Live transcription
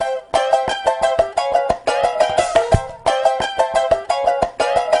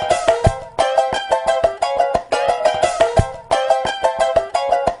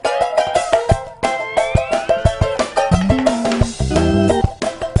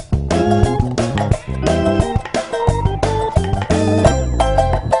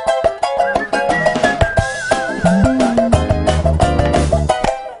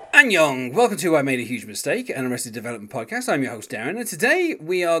to I Made a Huge Mistake, an Arrested Development podcast. I'm your host, Darren, and today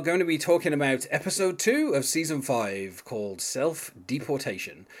we are going to be talking about episode 2 of season 5 called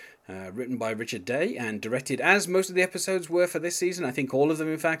Self-Deportation. Written by Richard Day and directed, as most of the episodes were for this season, I think all of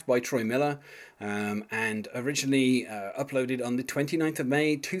them in fact, by Troy Miller, and originally uploaded on the 29th of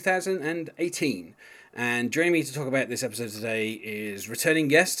May 2018. And joining me to talk about this episode today is returning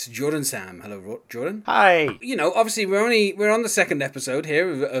guest Jordan Sam. Hello, Jordan. Hi. You know, obviously we're on the second episode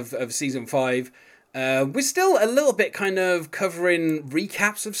here of season 5. We're still a little bit kind of covering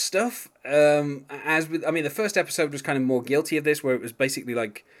recaps of stuff. The first episode was kind of more guilty of this, where it was basically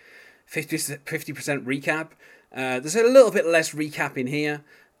like 50% recap. There's a little bit less recap in here,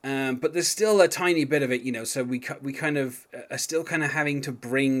 but there's still a tiny bit of it, you know. So we kind of are still kind of having to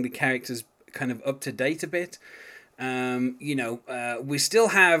bring the characters kind of up to date a bit. We still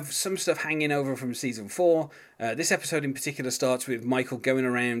have some stuff hanging over from season 4. This episode in particular starts with Michael going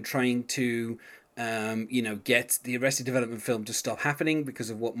around trying to get the Arrested Development film to stop happening because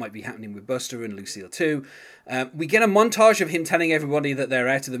of what might be happening with Buster and Lucille too. We get a montage of him telling everybody that they're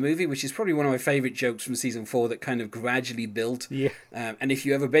out of the movie, which is probably one of my favourite jokes from season 4 that kind of gradually built. Yeah. And if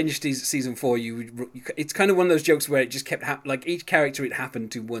you ever binged season 4, it's kind of one of those jokes where it just kept like each character it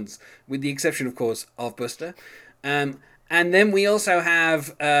happened to once, with the exception, of course, of Buster. And then we also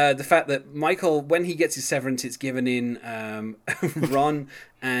have the fact that Michael, when he gets his severance, it's given in Ron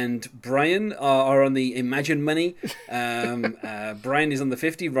and Brian are on the Imagine money. Brian is on the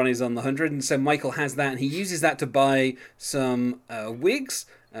 50, Ron is on the 100, and so Michael has that, and he uses that to buy some wigs,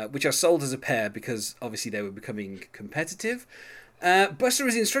 which are sold as a pair because obviously they were becoming competitive. Buster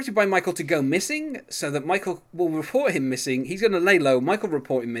is instructed by Michael to go missing, so that Michael will report him missing. He's going to lay low. Michael will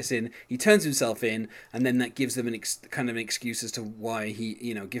report him missing. He turns himself in, and then that gives them an excuse as to why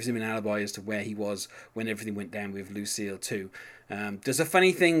he, gives him an alibi as to where he was when everything went down with Lucille too. There's a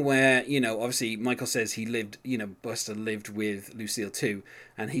funny thing where, obviously Michael says Buster lived with Lucille too,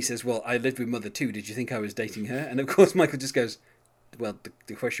 and he says, well, I lived with Mother too. Did you think I was dating her? And of course Michael just goes, well,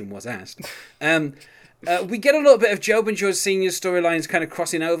 the question was asked. We get a little bit of Job and George Sr.'s storylines kind of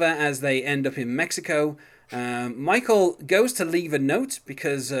crossing over as they end up in Mexico. Michael goes to leave a note,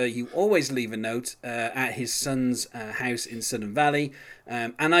 because you always leave a note at his son's house in Sudden Valley.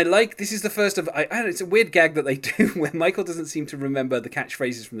 And I like, this is the first of, I don't know, it's a weird gag that they do where Michael doesn't seem to remember the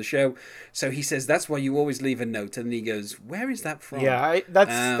catchphrases from the show. So he says, that's why you always leave a note. And he goes, where is that from? Yeah,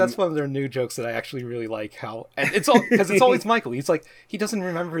 that's one of their new jokes that I actually really like. How, and it's all because it's always Michael. He's like, he doesn't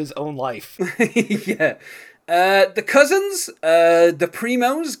remember his own life. Yeah. The cousins, the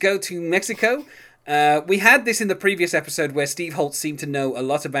Primos, go to Mexico. We had this in the previous episode where Steve Holt seemed to know a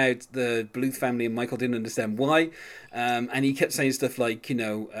lot about the Bluth family and Michael didn't understand why. And he kept saying stuff like,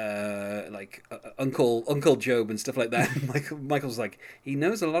 Uncle Job and stuff like that. Michael's like, he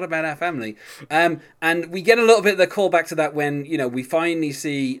knows a lot about our family. And we get a little bit of the callback to that when, we finally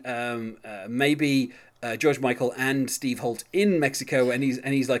see maybe George Michael and Steve Holt in Mexico, and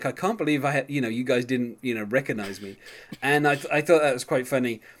he's like, I can't believe you guys didn't recognize me. And I thought that was quite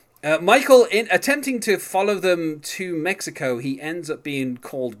funny. Michael, in attempting to follow them to Mexico, he ends up being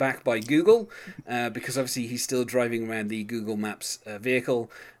called back by Google because obviously he's still driving around the Google Maps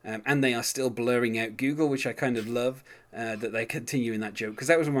vehicle, and they are still blurring out Google, which I kind of love that they continue in that joke, because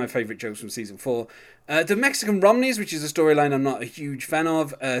that was one of my favourite jokes from season 4. The Mexican Romneys, which is a storyline I'm not a huge fan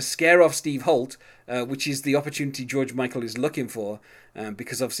of, scare off Steve Holt, which is the opportunity George Michael is looking for,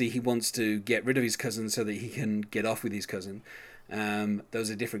 because obviously he wants to get rid of his cousin so that he can get off with his cousin. Those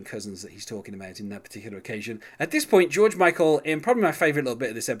are different cousins that he's talking about in that particular occasion. At this point, George Michael, in probably my favourite little bit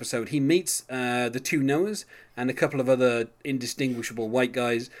of this episode, he meets the two Noahs and a couple of other indistinguishable white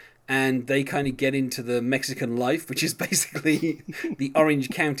guys, and they kind of get into the Mexican life, which is basically the Orange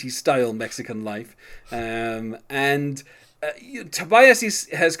County style Mexican life. Tobias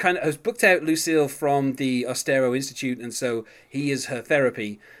has booked out Lucille from the Ostero Institute, and so he is her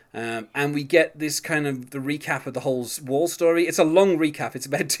therapy. And we get this kind of the recap of the whole wall story. It's a long recap. It's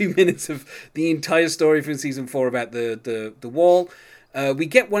about 2 minutes of the entire story from season 4 about the wall. We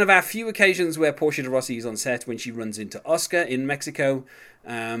get one of our few occasions where Portia de Rossi is on set when she runs into Oscar in Mexico.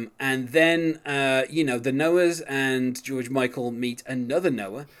 And then, the Noahs and George Michael meet another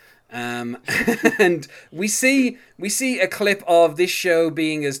Noah. And we see a clip of this show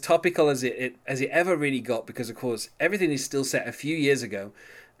being as topical as it ever really got, because of course everything is still set a few years ago.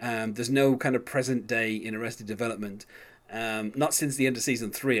 There's no kind of present day in Arrested Development. Not since the end of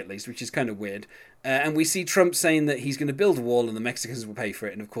season 3, at least, which is kind of weird. And we see Trump saying that he's going to build a wall and the Mexicans will pay for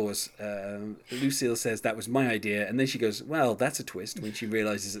it. And of course, Lucille says that was my idea. And then she goes, well, that's a twist, when she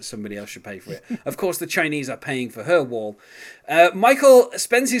realizes that somebody else should pay for it. Of course, the Chinese are paying for her wall. Michael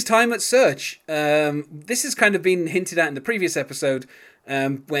spends his time at Search. This has kind of been hinted at in the previous episode,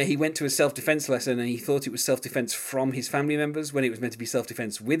 where he went to a self-defense lesson and he thought it was self-defense from his family members when it was meant to be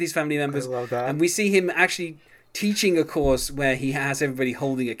self-defense with his family members. I love that. And we see him actually teaching a course where he has everybody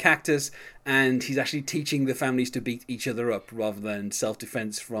holding a cactus, and he's actually teaching the families to beat each other up rather than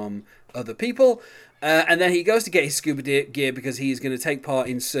self-defense from other people. And then he goes to get his scuba gear because he is going to take part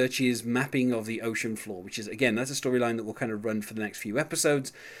in Search's mapping of the ocean floor, which is, again, that's a storyline that will kind of run for the next few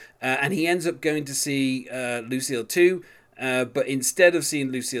episodes. And he ends up going to see Lucille 2. But instead of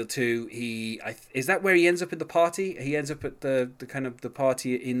seeing Lucille 2, is that where he ends up at the party? He ends up at the kind of the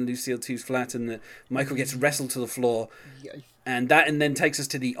party in Lucille 2's flat, and Michael gets wrestled to the floor. And then takes us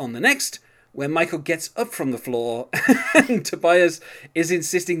to on the next, where Michael gets up from the floor, and Tobias is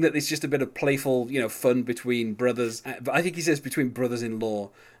insisting that it's just a bit of playful, fun between brothers. But I think he says between brothers-in-law.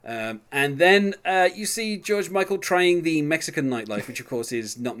 And then you see George Michael trying the Mexican nightlife, which of course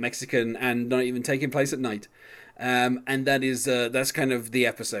is not Mexican and not even taking place at night. And that's kind of the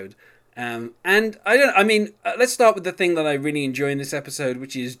episode. Let's start with the thing that I really enjoy in this episode,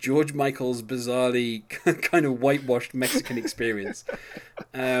 which is George Michael's bizarrely kind of whitewashed Mexican experience.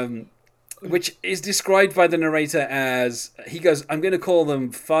 Which is described by the narrator as, he goes, I'm going to call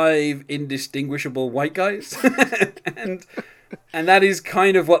them 5 indistinguishable white guys. and that is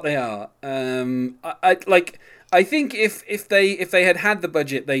kind of what they are. I think if they had the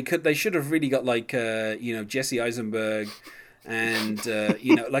budget, they should have really got Jesse Eisenberg and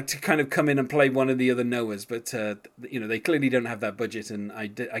to kind of come in and play one of the other Noahs, but they clearly don't have that budget, and I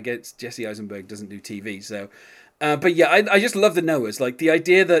guess Jesse Eisenberg doesn't do TV, so. But yeah, I just love the Noahs. Like, the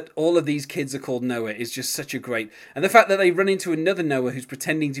idea that all of these kids are called Noah is just such a great, and the fact that they run into another Noah who's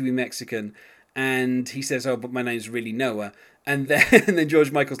pretending to be Mexican, and he says, "Oh, but my name's really Noah." And then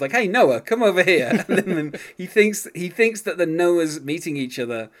George Michael's like, "Hey, Noah, come over here." And then he thinks that the Noahs meeting each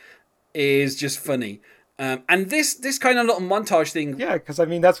other is just funny. And this kind of little montage thing. Yeah, because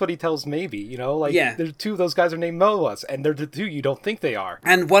that's what he tells Maybe, there's 2 of those guys are named Noahs, and they're the 2 you don't think they are.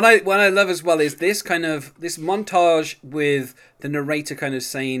 And what I love as well is this montage with the narrator kind of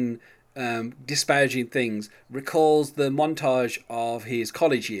saying disparaging things recalls the montage of his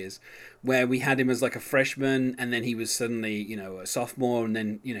college years, where we had him as like a freshman, and then he was suddenly, a sophomore, and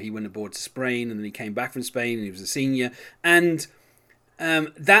then, he went aboard to Spain, and then he came back from Spain, and he was a senior, and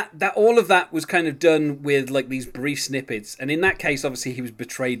that all of that was kind of done with like these brief snippets, and in that case, obviously, he was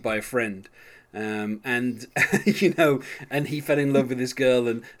betrayed by a friend, and and he fell in love with this girl,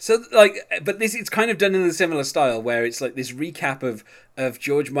 and so but it's kind of done in a similar style, where it's like this recap of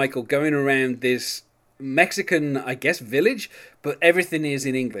George Michael going around this Mexican, I guess, village, but everything is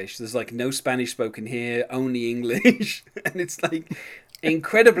in English. There's like no Spanish spoken here, only English, and it's like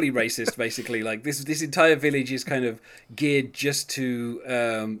incredibly racist, basically. Like this entire village is kind of geared just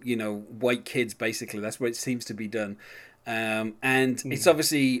to white kids, basically. That's where it seems to be done. And it's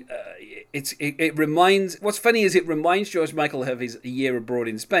obviously it reminds, what's funny is it reminds George Michael of his year abroad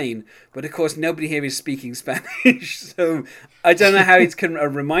in Spain, but of course nobody here is speaking Spanish, so I don't know how it can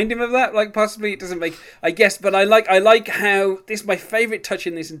remind him of that. Like, possibly it doesn't make, I guess, but I like how my favorite touch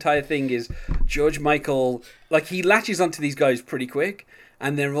in this entire thing is George Michael, like, he latches onto these guys pretty quick,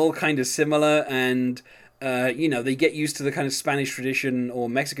 and they're all kind of similar, and they get used to the kind of Spanish tradition or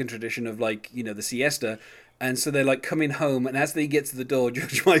Mexican tradition of, like, the siesta. And so they're like coming home, and as they get to the door,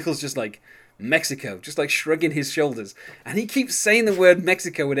 George Michael's just like, Mexico, just like shrugging his shoulders. And he keeps saying the word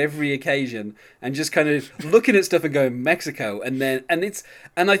Mexico at every occasion, and just kind of looking at stuff and going, Mexico. And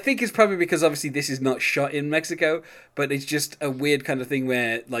I think it's probably because obviously this is not shot in Mexico, but it's just a weird kind of thing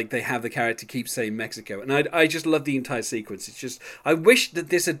where like they have the character keep saying Mexico. And I just love the entire sequence. It's just, I wish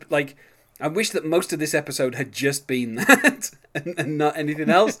that most of this episode had just been that and not anything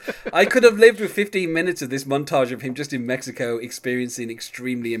else. I could have lived with 15 minutes of this montage of him just in Mexico experiencing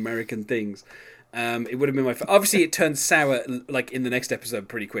extremely American things. It would have been obviously it turns sour like in the next episode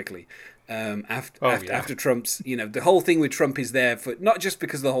pretty quickly. After Trump's, the whole thing with Trump is there for not just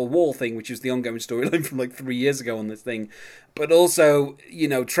because of the whole wall thing, which is the ongoing storyline from like 3 years ago on this thing, but also,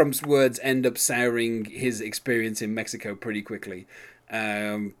 Trump's words end up souring his experience in Mexico pretty quickly.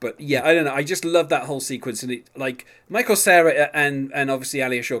 But yeah, I don't know. I just love that whole sequence, and Michael Cera and obviously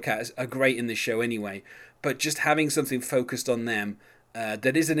Alia Shawkat are great in this show anyway. But just having something focused on them,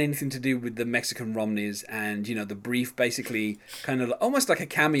 that isn't anything to do with the Mexican Romneys, and the brief, basically kind of almost like a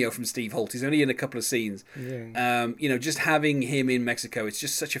cameo from Steve Holt. He's only in a couple of scenes. Yeah. Just having him in Mexico, it's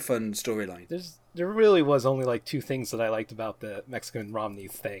just such a fun storyline. There really was only like two things that I liked about the Mexican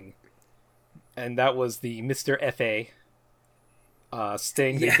Romneys thing, and that was the Mr. Fa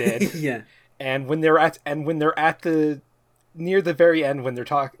sting they did. Yeah. And when they're at the near the very end, when they're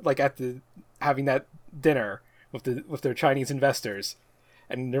having that dinner with their Chinese investors,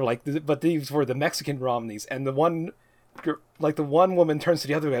 and they're like, but these were the Mexican Romneys, and the one woman turns to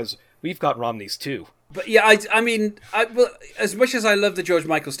the other and goes, "We've got Romneys too." But yeah, well, as much as I love the George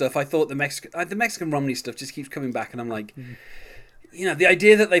Michael stuff, I thought the Mexican Romney stuff just keeps coming back, and I'm like, the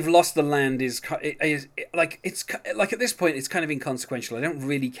idea that they've lost the land is like at this point it's kind of inconsequential. I don't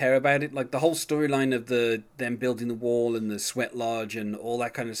really care about it. Like the whole storyline of them building the wall and the sweat lodge and all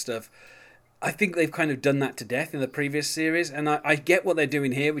that kind of stuff, I think they've kind of done that to death in the previous series, and I get what they're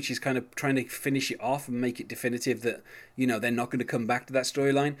doing here, which is kind of trying to finish it off and make it definitive that they're not going to come back to that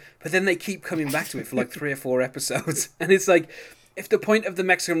storyline. But then they keep coming back to it for like 3 or 4 episodes, and it's like, if the point of the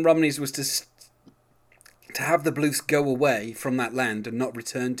Mexican Romneys was to have the Bluths go away from that land and not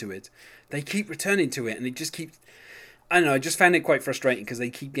return to it, they keep returning to it, and it just keeps. I don't know. I just found it quite frustrating because they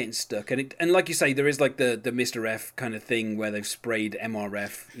keep getting stuck, and like you say, there is like the Mr. F kind of thing where they've sprayed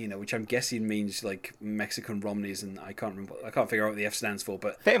MRF, which I'm guessing means like Mexican Romneys, and I can't figure out what the F stands for,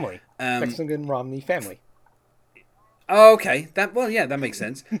 but family, Mexican Romney family. Oh, okay. That makes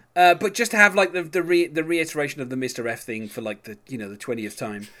sense. But just to have like the reiteration of the Mr. F thing for like the 20th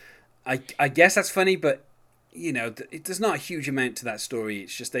time, I guess that's funny, but. There's not a huge amount to that story.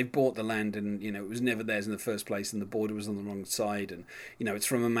 It's just they've bought the land, and it was never theirs in the first place, and the border was on the wrong side, and it's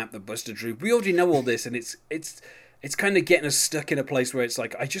from a map that Buster drew. We already know all this, and it's kind of getting us stuck in a place where it's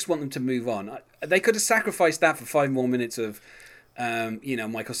like, I just want them to move on. They could have sacrificed that for 5 more minutes of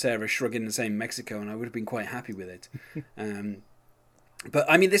Michael Cera shrugging and saying Mexico, and I would have been quite happy with it.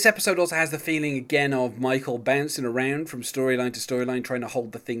 But I mean, this episode also has the feeling again of Michael bouncing around from storyline to storyline, trying to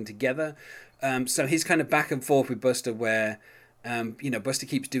hold the thing together. So he's kind of back and forth with Buster, where Buster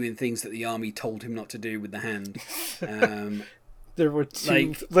keeps doing things that the army told him not to do with the hand. There were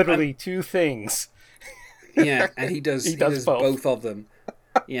literally two things. Yeah, and he does both of them.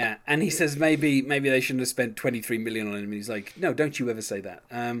 Yeah, and he says maybe they shouldn't have spent $23 million on him. And he's like, no, don't you ever say that.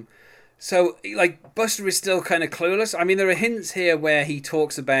 So like Buster is still kind of clueless. I mean, there are hints here where he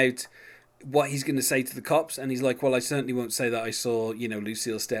talks about what he's going to say to the cops, and he's like, well, I certainly won't say that I saw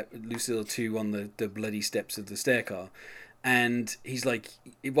Lucille 2 on the bloody steps of the stair car. And he's like,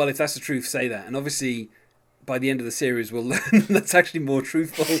 well, if that's the truth, say that. And obviously by the end of the series we'll learn that's actually more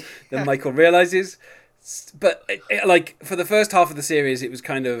truthful than Michael realizes. But like for the first half of the series, it was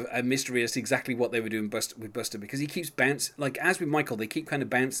kind of a mystery as to exactly what they were doing with Buster, because he keeps bouncing, like as with Michael, they keep kind of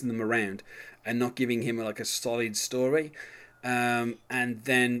bouncing them around and not giving him like a solid story. And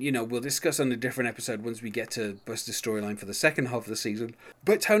then, we'll discuss on a different episode once we get to Buster's storyline for the second half of the season.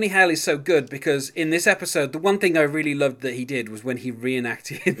 But Tony Hale is so good because in this episode, the one thing I really loved that he did was when he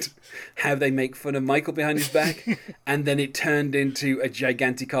reenacted how they make fun of Michael behind his back. And then it turned into a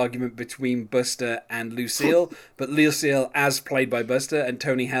gigantic argument between Buster and Lucille. But Lucille as played by Buster, and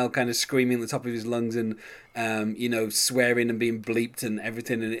Tony Hale kind of screaming at the top of his lungs and swearing and being bleeped and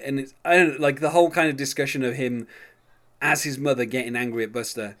everything. And it's, I don't know, like the whole kind of discussion of him as his mother getting angry at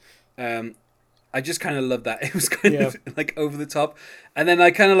Buster. I just kind of love that. It was kind of like over the top. And then I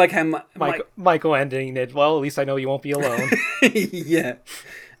kind of like how Michael ending it, well, at least I know you won't be alone. Yeah.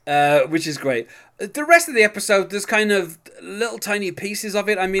 Which is great. The rest of the episode, there's kind of little tiny pieces of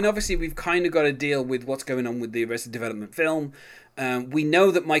it. I mean, obviously, we've kind of got to deal with what's going on with the Arrested Development film. We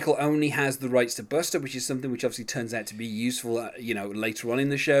know that Michael only has the rights to Buster, which is something which obviously turns out to be useful, later on in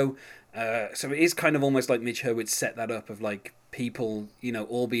the show. So it is kind of almost like Mitch Hurwitz set that up of like people,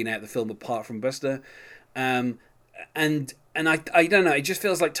 all being out of the film apart from Buster. And I don't know, it just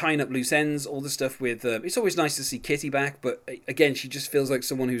feels like tying up loose ends, all the stuff with... it's always nice to see Kitty back, but again, she just feels like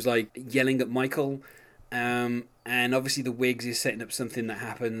someone who's like yelling at Michael. And obviously the Wigs is setting up something that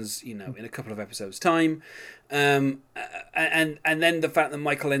happens, in a couple of episodes' time. And then the fact that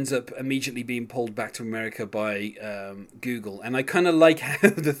Michael ends up immediately being pulled back to America by Google. And I kind of like how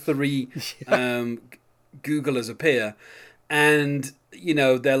the three Googlers appear. And,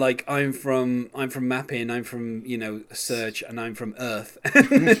 they're like, I'm from Mapping, I'm from, Search, and I'm from Earth.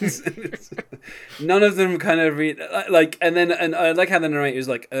 None of them kind of read... And I like how the narrator is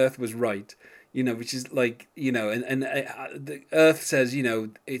like, Earth was right. Which is like, and the Earth says,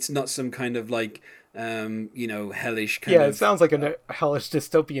 it's not some kind of like hellish kind of. Yeah, it sounds like a hellish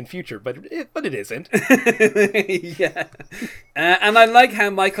dystopian future, but it isn't. Yeah. And I like how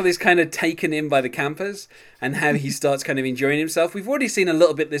Michael is kind of taken in by the campers and how he starts kind of enjoying himself. We've already seen a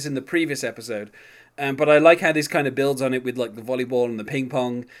little bit of this in the previous episode. But I like how this kind of builds on it with like the volleyball and the ping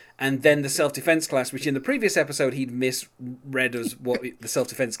pong, and then the self-defense class, which in the previous episode he'd misread as what the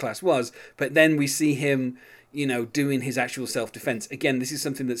self-defense class was. But then we see him, doing his actual self-defense. Again, this is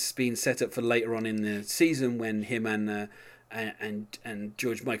something that's been set up for later on in the season when him and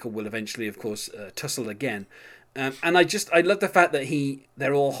George Michael will eventually, of course, tussle again. And I love the fact that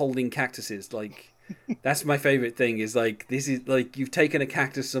they're all holding cactuses. Like, that's my favorite thing. Is like, this is like you've taken a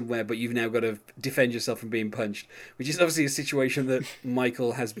cactus somewhere, but you've now got to defend yourself from being punched, which is obviously a situation that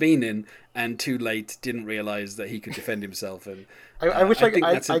Michael has been in, and too late didn't realize that he could defend himself. And I wish I could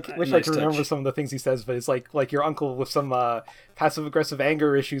nice remember some of the things he says, but it's like your uncle with some passive aggressive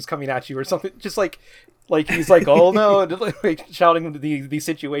anger issues coming at you or something. Just like he's like, oh no, like shouting these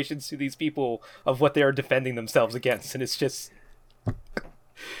situations to these people of what they are defending themselves against, and it's just.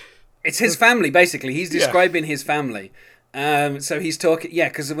 It's his family, basically. He's describing his family. So he's talking,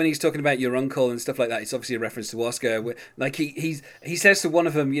 because when he's talking about your uncle and stuff like that, it's obviously a reference to Oscar. Like he says to one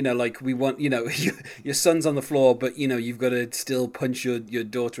of them, like, we want, your son's on the floor, but you've got to still punch your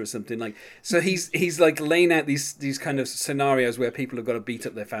daughter or something. Like, so he's like laying out these kind of scenarios where people have got to beat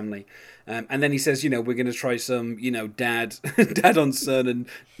up their family. And then he says, we're going to try some, dad on son and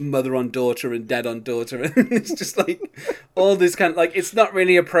mother on daughter and dad on daughter. And it's just like all this kind of like, it's not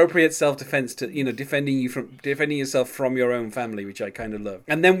really appropriate self-defense to, defending yourself from your own family, which I kind of love.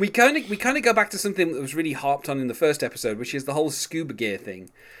 And then we kind of go back to something that was really harped on in the first episode, which is the whole scuba gear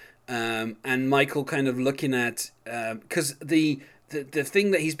thing. And Michael kind of looking at, because the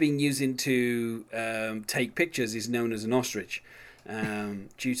thing that he's been using to take pictures is known as an ostrich.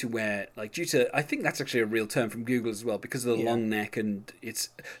 Due to I think that's actually a real term from Google as well, because of the long neck, and it's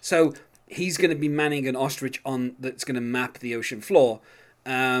so he's going to be manning an ostrich that's going to map the ocean floor.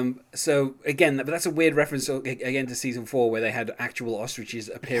 So again, but that's a weird reference again to season 4, where they had actual ostriches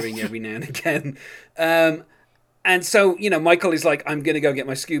appearing every now and again. And so Michael is like, I'm going to go get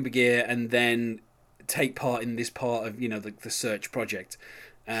my scuba gear and then take part in this part of the search project,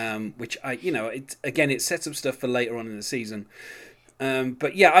 which it sets up stuff for later on in the season.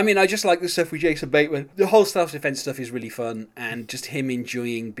 But yeah, I mean, I just like the stuff with Jason Bateman. The whole self-defense stuff is really fun, and just him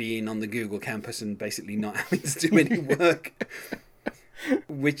enjoying being on the Google campus and basically not having to do any work,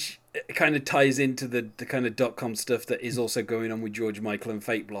 which kind of ties into the kind of .com stuff that is also going on with George Michael and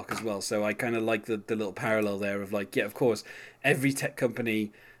Fate Block as well. So I kind of like the little parallel there of like, yeah, of course, every tech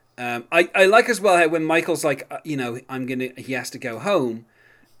company. I like as well how when Michael's like, he has to go home,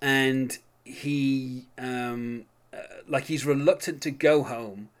 and he he's reluctant to go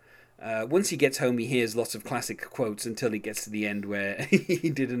home. Once he gets home, he hears lots of classic quotes until he gets to the end where he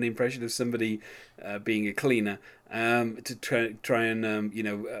did an impression of somebody being a cleaner to try and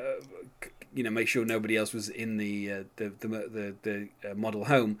make sure nobody else was in the model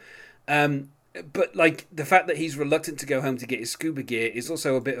home. But like the fact that he's reluctant to go home to get his scuba gear is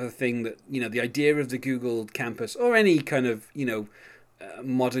also a bit of a thing that the idea of the Google campus or any kind of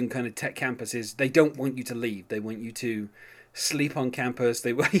modern kind of tech campus is they don't want you to leave. They want you to sleep on campus.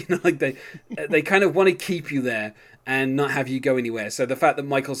 They they kind of want to keep you there and not have you go anywhere. So the fact that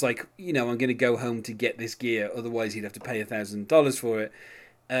Michael's like, I'm going to go home to get this gear, otherwise he'd have to pay $1,000 for it.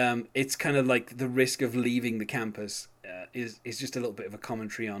 It's kind of like the risk of leaving the campus is just a little bit of a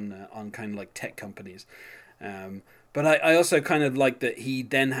commentary on kind of like tech companies. But I also kind of like that he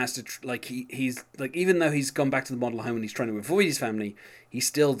then has to he's like, even though he's gone back to the model home and he's trying to avoid his family, he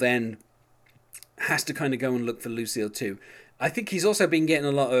still then has to kind of go and look for Lucille too. I think he's also been getting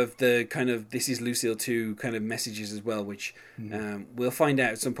a lot of the kind of "this is Lucille too" kind of messages as well, which we'll find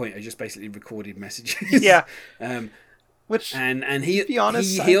out at some point are just basically recorded messages. Yeah. Which and he, to be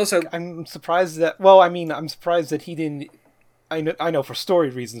honest, he also I'm surprised that. Well, I mean, I'm surprised that he didn't. I know for story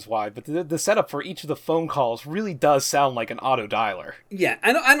reasons why, but the setup for each of the phone calls really does sound like an auto dialer. Yeah,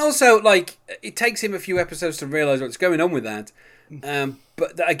 and also like it takes him a few episodes to realize what's going on with that.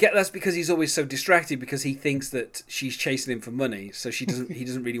 But I get that's because he's always so distracted because he thinks that she's chasing him for money, so he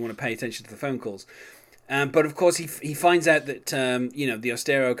doesn't really want to pay attention to the phone calls. But of course he finds out that the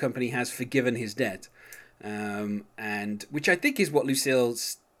Austero company has forgiven his debt, and which I think is what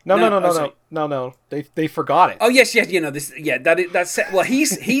Lucille's. No. They forgot it. Oh yes, that's well. He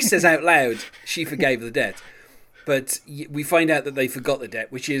says out loud she forgave the debt, but we find out that they forgot the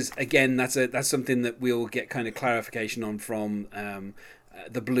debt, which is again that's something that we'll get kind of clarification on from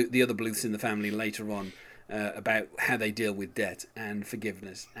the other Bluths in the family later on about how they deal with debt and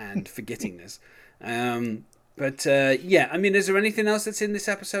forgiveness and forgettingness. Yeah, I mean, is there anything else that's in this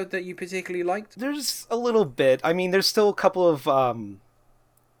episode that you particularly liked? There's a little bit. I mean, there's still a couple of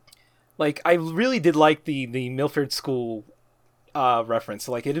like I really did like the Milford School reference.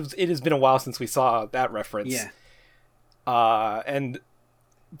 Like it has been a while since we saw that reference. Yeah. And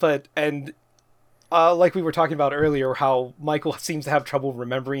like we were talking about earlier, how Michael seems to have trouble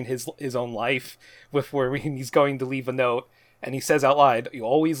remembering his own life with where he's going to leave a note, and he says out loud, "You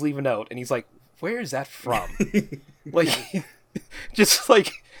always leave a note," and he's like, "Where is that from?" Like, just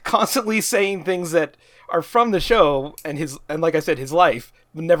like constantly saying things that are from the show and like I said, his life,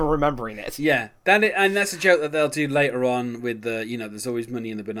 but never remembering it. Yeah, and that's a joke that they'll do later on with the, there's always money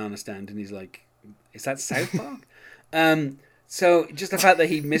in the banana stand, and he's like, "Is that South Park?" So just the fact that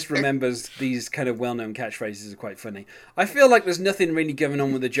he misremembers these kind of well-known catchphrases is quite funny. I feel like there's nothing really going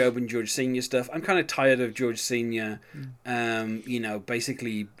on with the Job and George Senior stuff. I'm kind of tired of George Senior,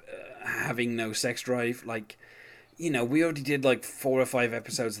 basically having no sex drive. Like, we already did like 4 or 5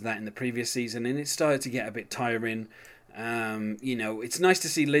 episodes of that in the previous season, and it started to get a bit tiring. It's nice to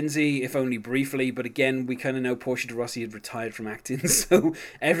see Lindsay, if only briefly, but again, we kind of know Portia de Rossi had retired from acting, so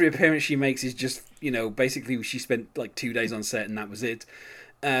every appearance she makes is just, basically she spent like 2 days on set and that was it.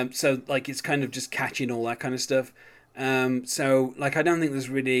 So like it's kind of just catching all that kind of stuff. So like I don't think there's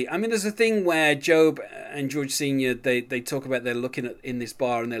really, I mean, there's a thing where Job and George Senior, they talk about they're looking at in this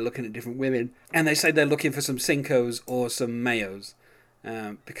bar and they're looking at different women, and they say they're looking for some Cincos or some Mayos,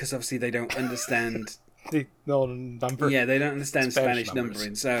 because obviously they don't understand. No number. Yeah, they don't understand Spanish numbers.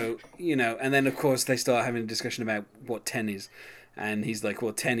 numbering. So, and then of course they start having a discussion about what 10 is. And he's like,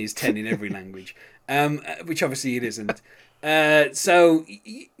 well, 10 is 10 in every language. Which obviously it isn't. I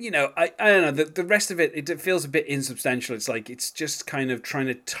don't know. The rest of it feels a bit insubstantial. It's like, it's just kind of trying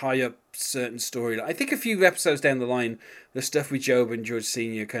to tie up certain story. I think a few episodes down the line, the stuff with Job and George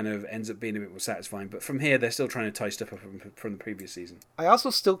Senior kind of ends up being a bit more satisfying. But from here, they're still trying to tie stuff up from the previous season. I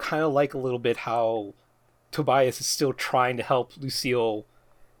also still kind of like a little bit how Tobias is still trying to help Lucille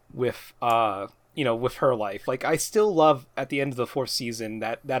with with her life. Like, I still love at the end of the 4th season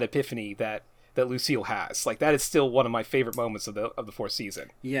that epiphany that Lucille has. Like, that is still one of my favorite moments of the 4th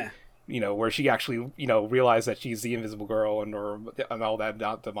season. Yeah. Where she actually, realized that she's the Invisible Girl and all that,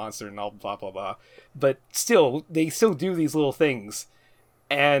 not the monster and all blah blah blah. But still, they still do these little things,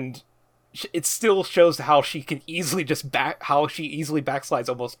 and it still shows how she can easily how she easily backslides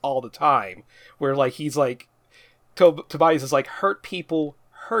almost all the time. Where like he's like, Tobias is like, hurt people,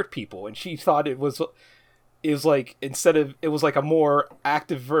 and she thought it was like, instead of, it was like a more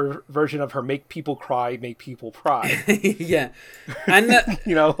active version of her make people cry, make people cry. Yeah, and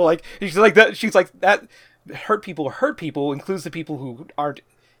like she's like that. She's like that. Hurt people includes the people who aren't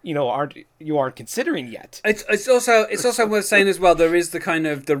considering yet. It's also worth saying as well, there is the kind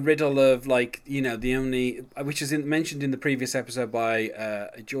of the riddle of like, the only, which is mentioned in the previous episode by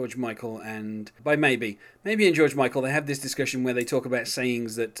George Michael and by Maybe and George Michael. They have this discussion where they talk about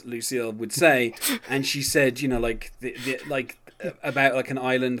sayings that Lucille would say, and she said, like about like an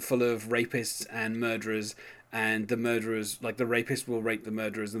island full of rapists and murderers. And the murderers, like the rapists will rape the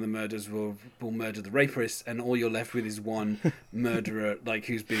murderers, and the murderers will murder the rapists, and all you're left with is one murderer, like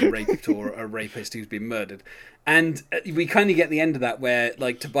who's been raped, or a rapist who's been murdered. And we kind of get the end of that where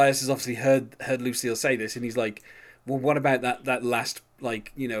like Tobias has obviously heard Lucille say this, and he's like, well, what about that last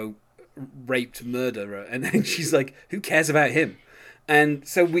like raped murderer? And then she's like, who cares about him? And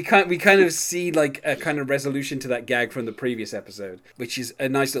so we kind of see like a kind of resolution to that gag from the previous episode, which is a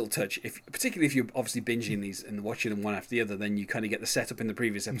nice little touch. Particularly if you're obviously binging these and watching them one after the other, then you kind of get the setup in the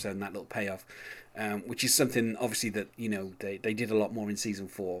previous episode and that little payoff, which is something obviously that they did a lot more in season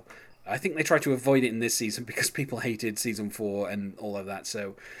 4. I think they tried to avoid it in this season because people hated season 4 and all of that.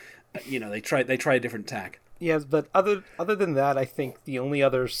 So they try a different tack. Yes, but other than that, I think the only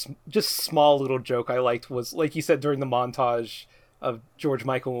other just small little joke I liked was, like you said, during the montage of George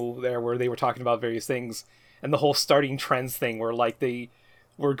Michael there, where they were talking about various things, and the whole starting trends thing, where like they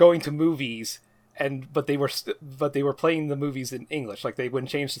were going to movies, but they were playing the movies in English, like they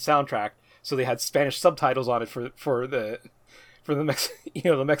wouldn't change the soundtrack, so they had Spanish subtitles on it for the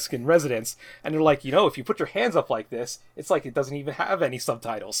the Mexican residents, and they're like, if you put your hands up like this, it's like it doesn't even have any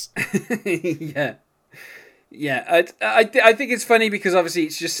subtitles. Yeah. Yeah, I think it's funny because obviously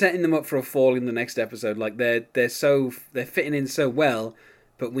it's just setting them up for a fall in the next episode. Like they're fitting in so well,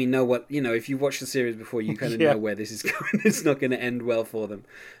 but we know what if you watched the series before, you kind of know where this is going. It's not going to end well for them.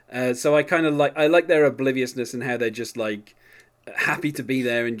 So I kind of like their obliviousness and how they're just like happy to be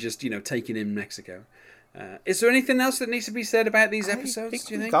there and just taking in Mexico. Is there anything else that needs to be said about these I episodes, think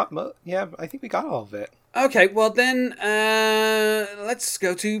do you we think? got I think we got all of it. Okay, well then, let's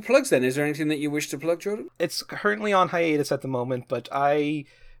go to plugs then. Is there anything that you wish to plug, Jordan? It's currently on hiatus at the moment, but I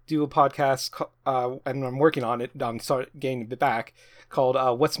do a podcast, and I'm working on it. I'm getting it back, called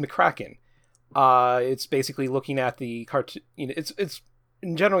 "What's McCracken." It's basically looking at the cartoon. It's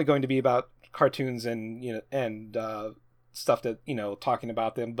generally going to be about cartoons and stuff that talking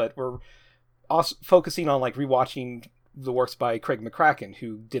about them, but we're also focusing on like rewatching the works by Craig McCracken,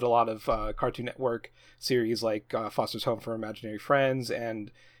 who did a lot of Cartoon Network series like Foster's Home for Imaginary Friends,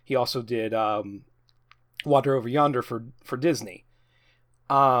 and he also did Water Over Yonder for Disney.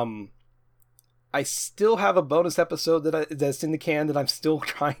 I still have a bonus episode that's in the can that I'm still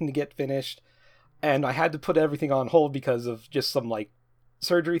trying to get finished, and I had to put everything on hold because of just some like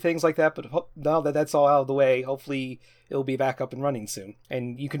surgery things like that. But now that that's all out of the way, hopefully it'll be back up and running soon.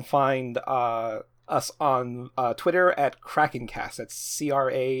 And you can find us on Twitter at Krakencast. That's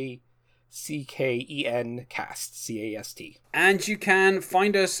CRACKEN cast, CAST. And you can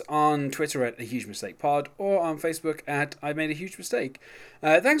find us on Twitter at A Huge Mistake Pod or on Facebook at I Made a Huge Mistake.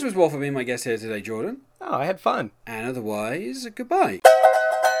 Thanks as well for being my guest here today, Jordan. Oh, I had fun. And otherwise, goodbye.